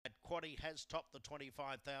quaddie has topped the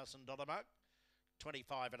 $25,000 mark.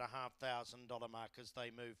 $25,500 mark as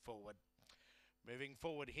they move forward. Moving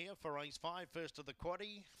forward here for race 5, first of the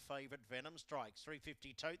quaddie, favourite Venom Strikes,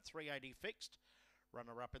 350 tote, 380 fixed.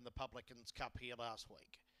 Runner-up in the Publicans Cup here last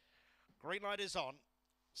week. Green light is on.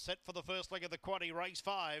 Set for the first leg of the quaddie, race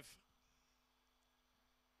 5.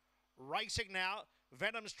 Racing now.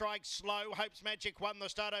 Venom Strikes slow. Hope's Magic won the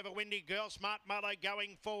start over Windy Girl. Smart Mallow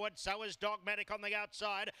going forward. So is Dogmatic on the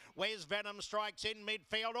outside. Where's Venom Strikes in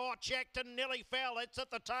midfield? Oh, checked and nearly fell. It's at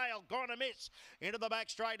the tail. Gone a miss. Into the back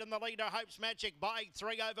straight and the leader, Hope's Magic, by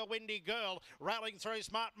 3 over Windy Girl. Rallying through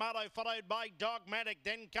Smart Mallow, followed by Dogmatic.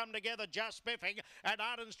 Then come together Just Spiffing and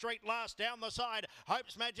Arden Street last down the side.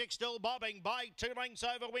 Hope's Magic still bobbing by 2 lengths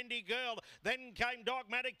over Windy Girl. Then came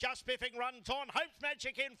Dogmatic. Just Spiffing runs on. Hope's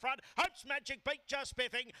Magic in front. Hope's Magic beat Just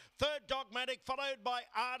Spiffing. Third Dogmatic, followed by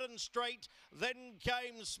Arden Street. Then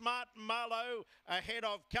came Smart Mallow ahead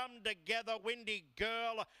of Come Together, Windy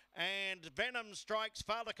Girl, and Venom Strikes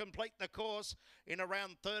far to complete the course in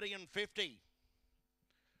around 30 and 50.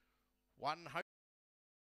 One